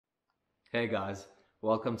Hey guys,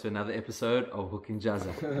 welcome to another episode of Hooking Jazza.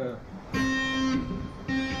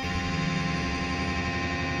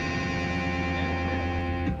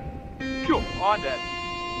 On that.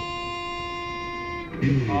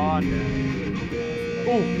 On that.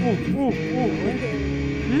 Ooh.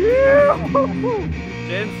 Yeah!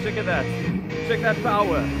 Gents, check at that. Check that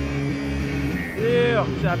power. Yeah,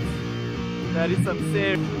 chaps. That is some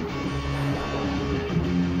serious.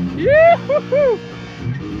 Yeah!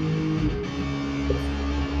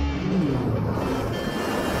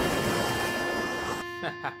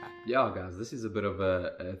 Yeah guys, this is a bit of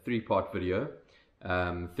a three-part video.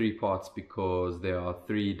 3 parts because there are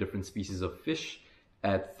 3 different species of fish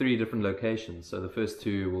at 3 different locations. So the first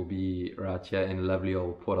 2 will be right here in lovely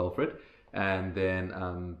old Port Alfred, and then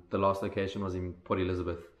the last location was in Port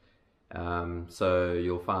Elizabeth. So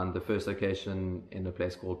you'll find the first location in a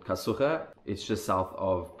place called Kasuga. It's just south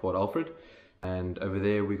of Port Alfred, and over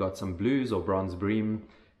there we got some blues or bronze bream,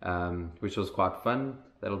 which was quite fun.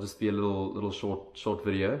 That'll just be a little short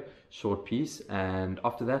video, short piece. And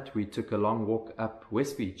after that we took a long walk up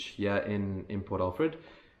West Beach here in Port Alfred,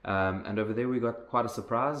 and over there we got quite a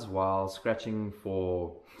surprise while scratching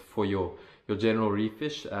for your general reef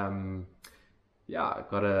fish. Yeah,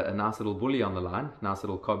 got a nice little bully on the line, nice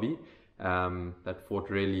little cobby, that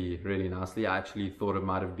fought really nicely. I actually thought it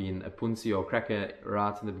might have been a punsi or cracker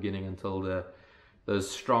right in the beginning until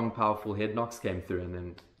those strong powerful head knocks came through, and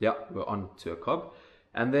then yeah, we're on to a cob.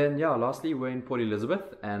 And then yeah, lastly we're in Port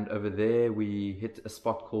Elizabeth, and over there we hit a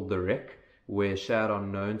spot called the Wreck, where shad are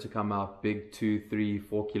known to come out, big 2, 3,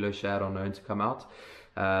 4 kilo shad are known to come out,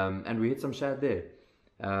 and we hit some shad there.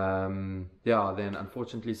 Yeah, then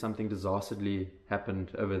unfortunately something disastrously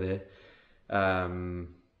happened over there.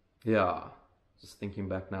 Yeah, just thinking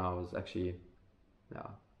back now, it was actually, yeah,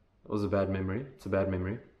 it was a bad memory. It's a bad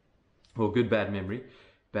memory, or good bad memory.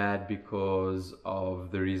 Bad because of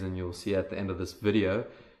the reason you'll see at the end of this video,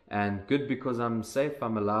 and good because I'm safe,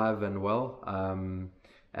 I'm alive and well,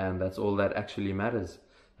 and that's all that actually matters.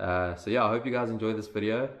 So yeah, I hope you guys enjoy this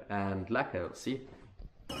video, and lekker, we'll see.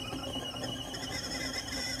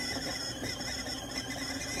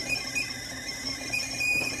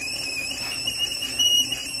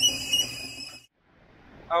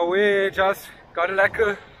 Oh, we just got a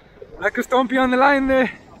lekker stompie on the line there.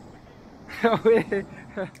 Oh, we.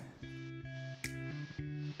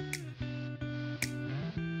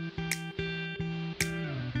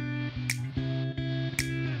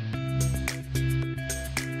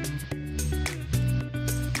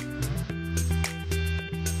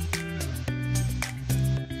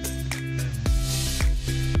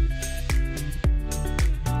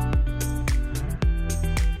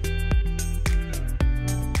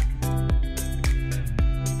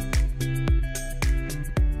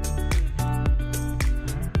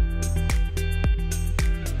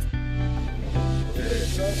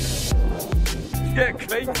 Yeah,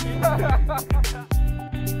 crazy.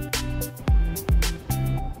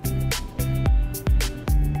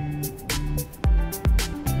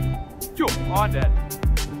 Yo, on that.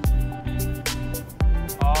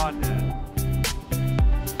 On that.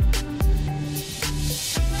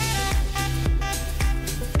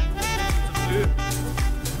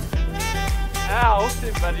 I hooked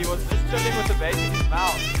him, but he was just chilling with the bait in his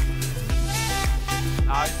mouth.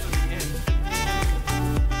 Now he's swimming in.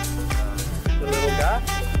 The little guy,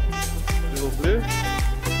 little blue.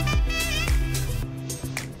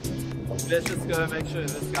 Let's just go and make sure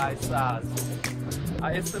this guy's size.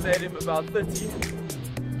 I estimate him about 30.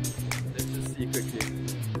 Let's just see quickly.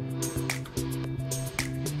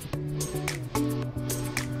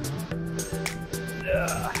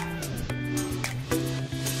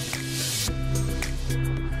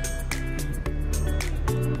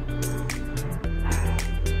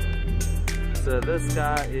 So this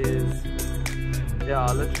guy is, yeah,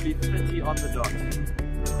 literally 30 on the dot.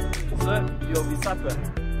 So you'll be supper.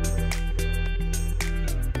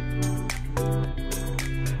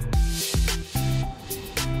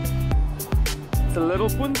 It's a little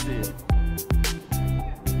punsi.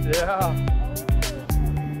 Yeah.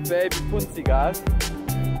 Baby punsi, guys.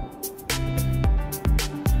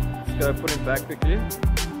 Just go put him back quickly.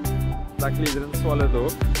 Luckily he didn't swallow the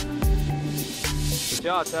hook. But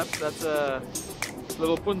yeah, chaps, that's a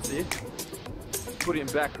little punsi. Put him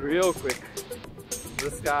back real quick.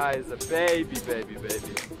 This guy is a baby.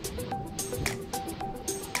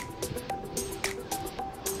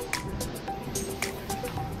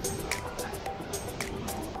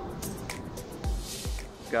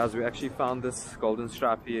 Guys, we actually found this golden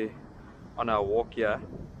stripe here on our walk here.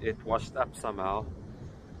 It washed up somehow.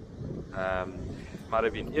 Might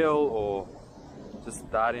have been ill, or just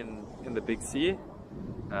died in the big sea.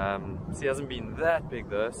 Sea hasn't been that big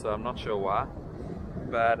though, so I'm not sure why.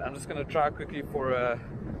 But I'm just gonna try quickly for a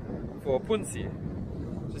punsi.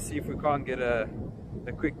 Just see if we can't get a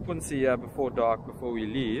quick punsi here before dark, before we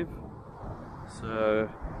leave. So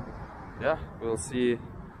yeah, we'll see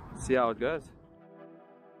how it goes.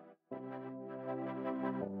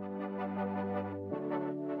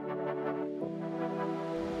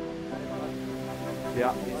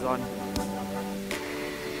 Yeah, he's on.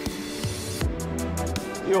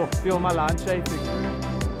 Yo, feel my line chafing.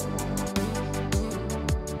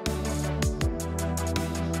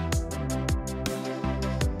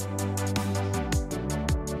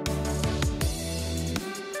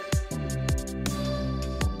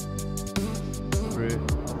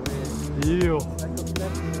 Yo.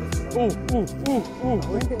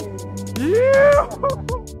 Yeah.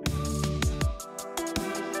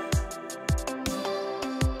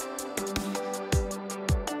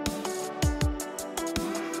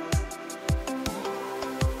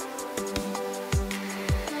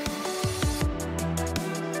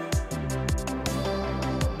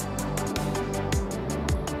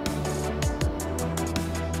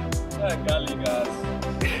 Gully, guys.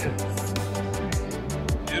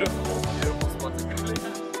 Beautiful spot to gully.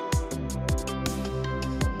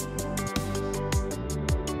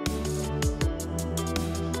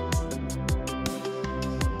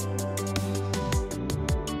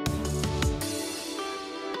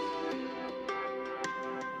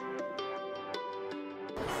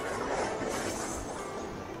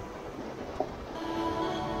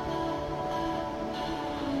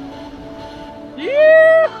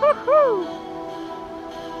 Yee-hoo-hoo!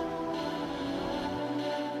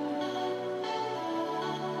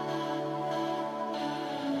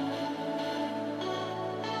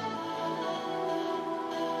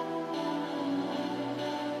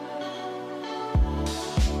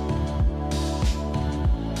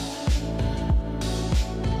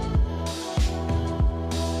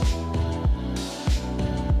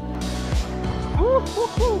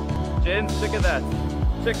 Gents, look at that.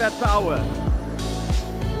 Check that power.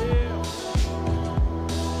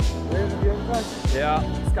 Yeah,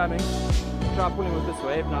 it's coming. Try pulling with this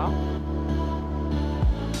wave now.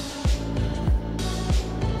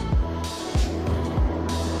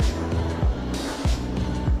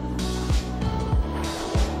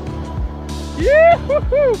 Yeah!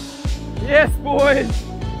 Yes, boys!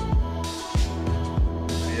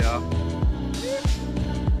 Yeah.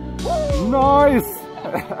 Nice!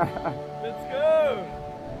 Let's go!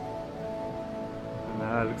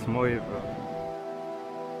 Nah, looks mooi, bro.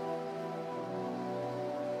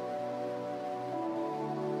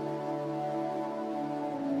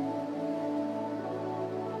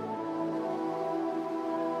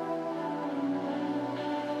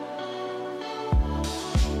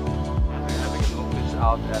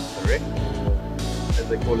 Out at the wreck, as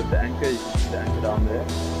they call it, the anchor. You can see the anchor down there.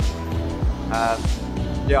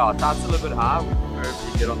 Yeah, tide's a little bit high. We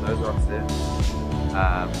preferably get on those rocks there.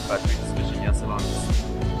 But we're just fishing here so long, just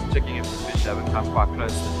checking if the fish haven't come quite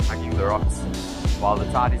close to hugging the rocks while the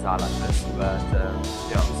tide is high like this. But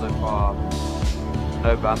yeah, so far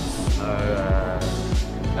no bumps,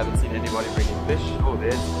 haven't seen anybody bringing fish. Oh,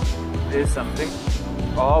 there's something.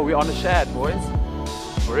 Oh, we're on a shad, boys.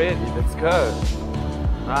 Already, let's go.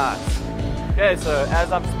 Nice. Okay, so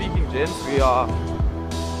as I'm speaking, gents, we are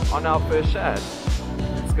on our first shad.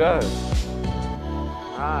 Let's go.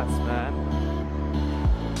 Nice, man.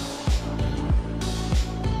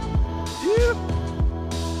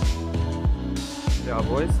 Yeah,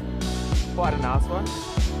 boys. Quite a nice one.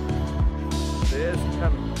 There's he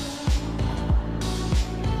coming.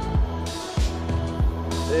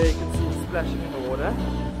 There you can see him splashing in the water.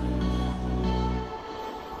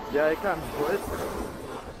 Yeah, he comes, boys.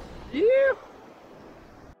 Yeah.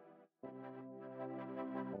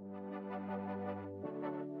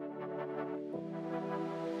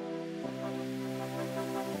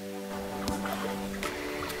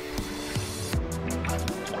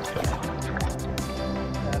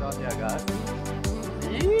 That on there, guys.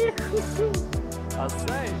 Yeah. I'll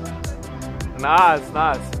say. Nice,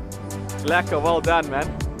 nice. Lekker, well done, man.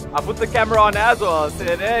 I put the camera on as well. I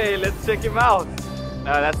said, hey, let's check him out.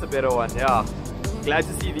 No, that's a better one, yeah. Glad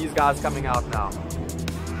to see these guys coming out now.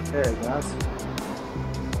 Hey, guys.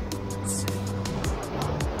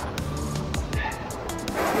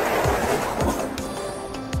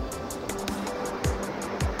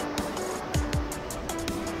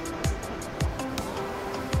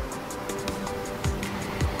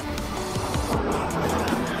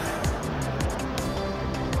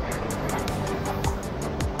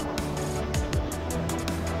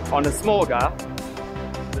 On a small guy.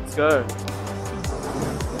 Let's go.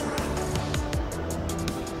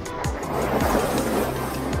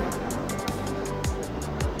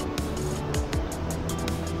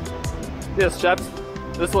 Yes, chaps,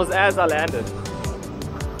 this was as I landed.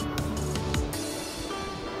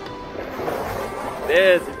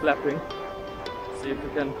 There's he flapping. See if we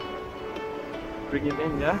can bring him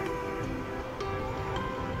in, yeah?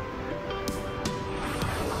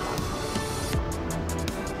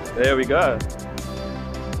 There we go.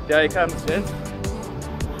 There he comes, Vince.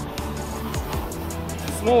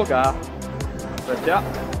 Small guy, but yeah.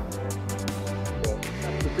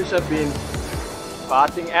 The fish have been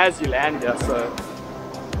biting as you land here, so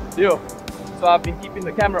deal. So I've been keeping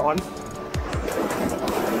the camera on.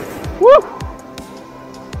 Woo!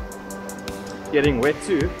 Getting wet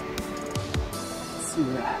too. Let's see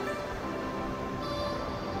here.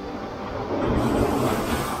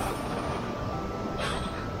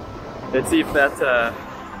 Let's see if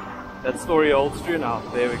that story holds true now.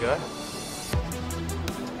 There we go.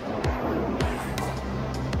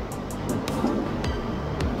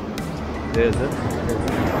 There's it.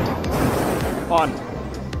 On.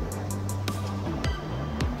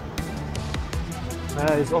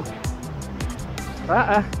 He's off.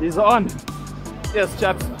 He's on. Yes,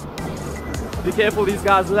 chaps. Be careful, these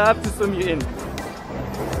guys love to swim you in.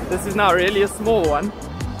 This is not really a small one,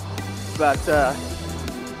 but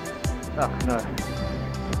oh no,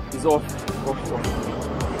 he's off.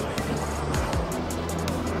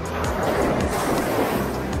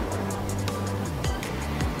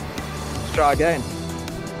 Let's try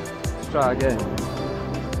again.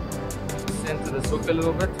 Center this hook a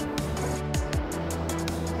little bit.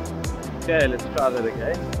 Okay, let's try that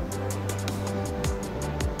again.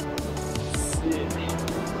 Let's see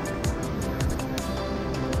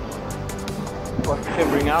what we can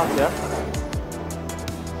bring out here.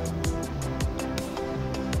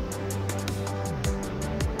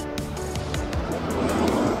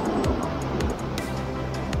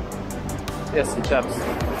 Yes, the chaps.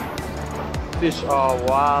 Fish are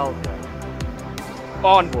wild.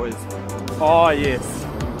 On, boys. Oh, yes.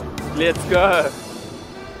 Let's go.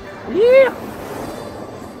 Yeah.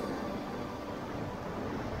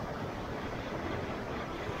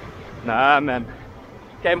 Nah, man.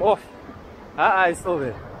 Came off. He's still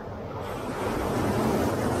there.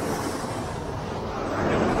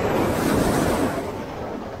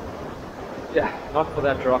 Yeah, not for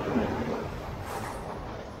that rock, man.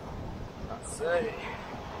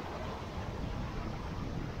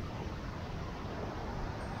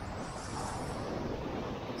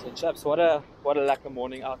 So chaps, what a lack of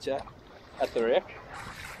morning out here at the wreck.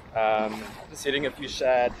 Just hitting a few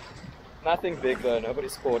shad, nothing big though.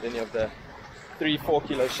 Nobody's caught any of the 3-4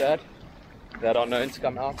 kilo shad that are known to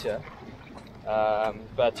come out here.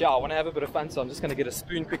 But yeah, I want to have a bit of fun, so I'm just going to get a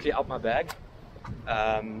spoon quickly out my bag,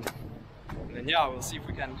 and then yeah, we'll see if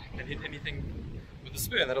we can hit anything with the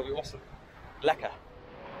spoon. That'll be awesome. Lekker.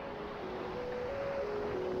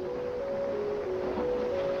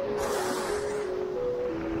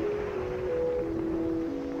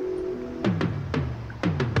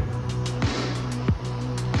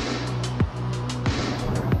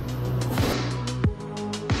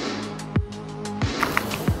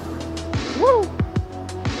 Woo!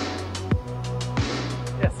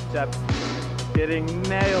 Yes, chaps. Getting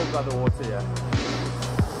nailed by the water here.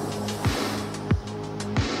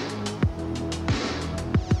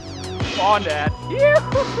 On that.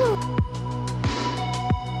 Yoo-hoo-hoo.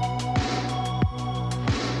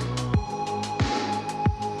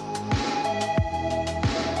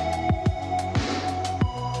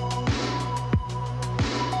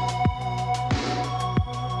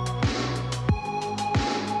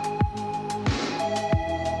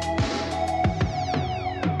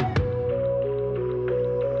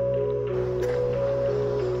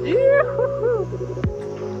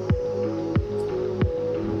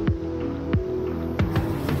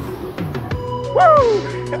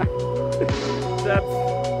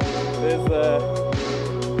 There's the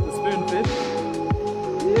spoonfish.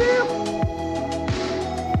 Yeah.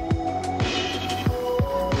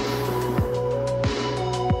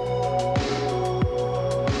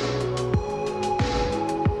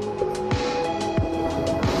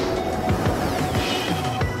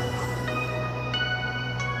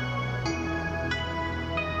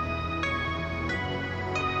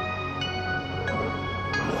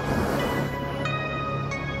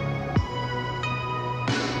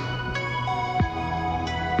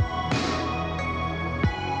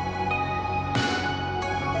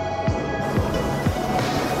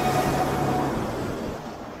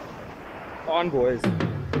 On, boys.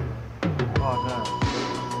 Oh no,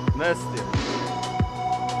 missed it.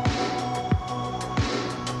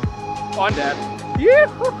 On that.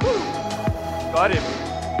 Yoo-hoo-hoo. Got him.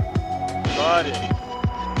 Got him.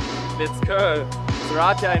 Let's go. It's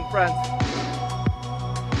right here in front.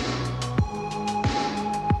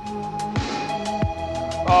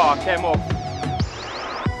 Oh, came off.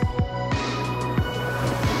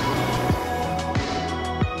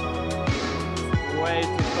 Way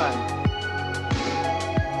too fun.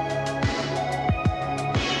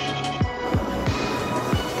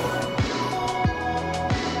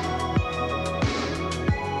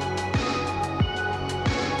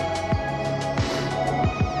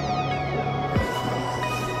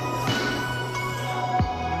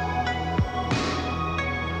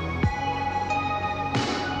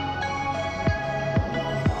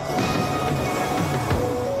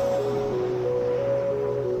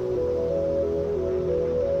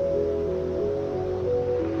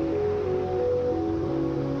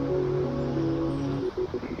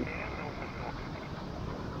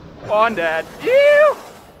 On that. Ew!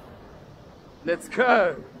 Let's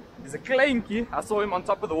go. He's a clanky. I saw him on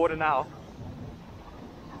top of the water now.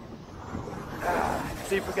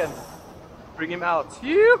 See if we can bring him out.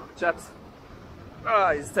 Ew, chaps.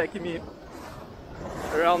 Ah, he's taking me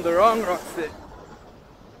around the wrong rocks there.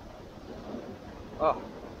 Oh.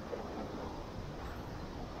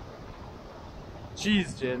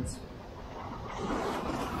 Jeez, gents.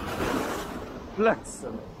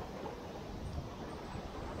 Bliksem.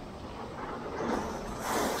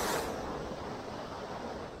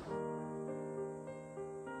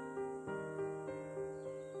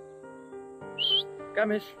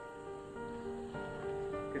 Come-ish.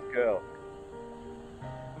 Good girl.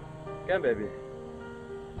 Come, baby.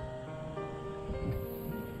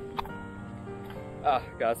 Ah,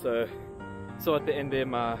 guys, so at the end there,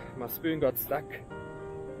 my spoon got stuck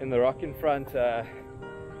in the rock in front. I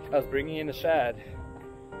was bringing in a shad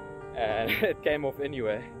and it came off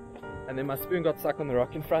anyway. And then my spoon got stuck on the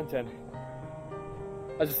rock in front, and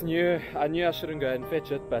I just knew I shouldn't go and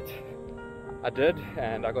fetch it, but I did,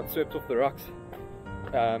 and I got swept off the rocks.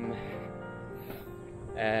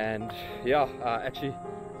 And yeah,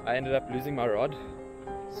 I ended up losing my rod,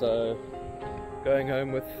 so going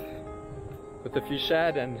home with a few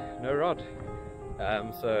shad and no rod.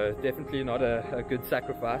 So definitely not a good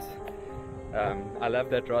sacrifice. I love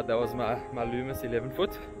that rod. That was my Loomis 11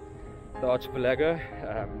 foot, the Archipelago,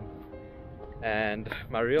 and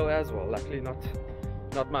my reel as well. Luckily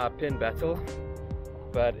not my Pen Battle,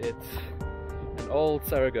 but it's an old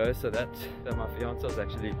Saragossa that my fiance was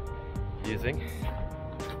actually using.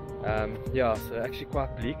 Yeah, so actually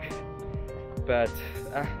quite bleak, but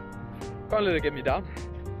can't let it get me down.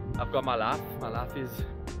 I've got my life. My life is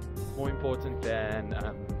more important than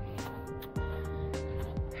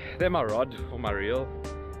my rod or my reel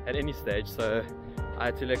at any stage, so I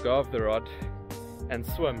had to let go of the rod and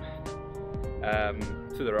swim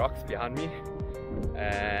to the rocks behind me,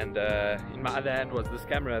 and in my other hand was this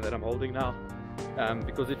camera that I'm holding now,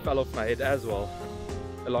 because it fell off my head as well,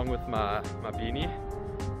 along with my beanie.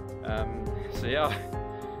 So yeah,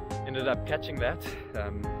 ended up catching that,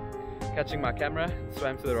 catching my camera,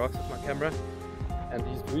 swam to the rocks with my camera and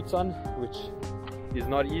these boots on, which is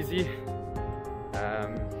not easy.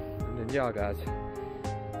 And then yeah, guys,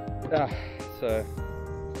 so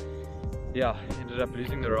yeah, ended up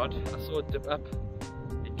losing the rod. I saw it dip up,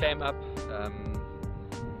 it came up,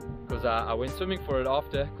 because I went swimming for it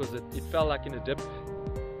after, because it fell like in a dip,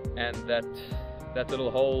 and that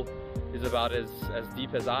little hole is about as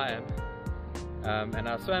deep as I am, and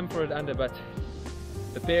I swam for it under, but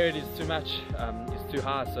the period is too much, it's too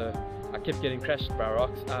high, so I kept getting crashed by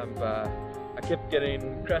rocks, I kept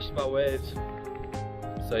getting crashed by waves,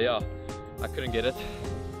 so yeah, I couldn't get it.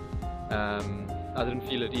 I didn't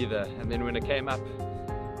feel it either, and then when it came up,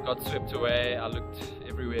 got swept away. I looked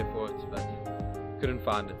everywhere for it, but couldn't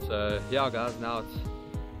find it. So yeah, guys, now it's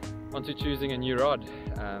on to choosing a new rod.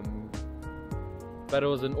 But it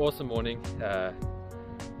was an awesome morning.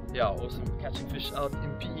 Yeah, awesome catching fish out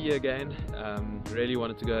in PE again. Really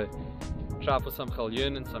wanted to go try for some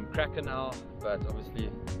galjoen and some kraken now, but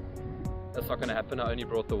obviously that's not going to happen. I only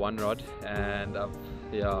brought the one rod, and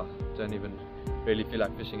yeah, don't even really feel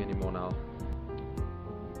like fishing anymore now.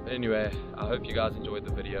 But anyway, I hope you guys enjoyed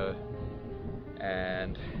the video,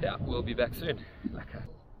 and yeah, we'll be back soon.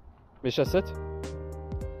 Misha, sit.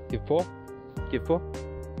 Give paw. Give paw.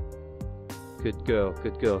 Good girl,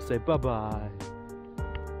 good girl. Say bye-bye.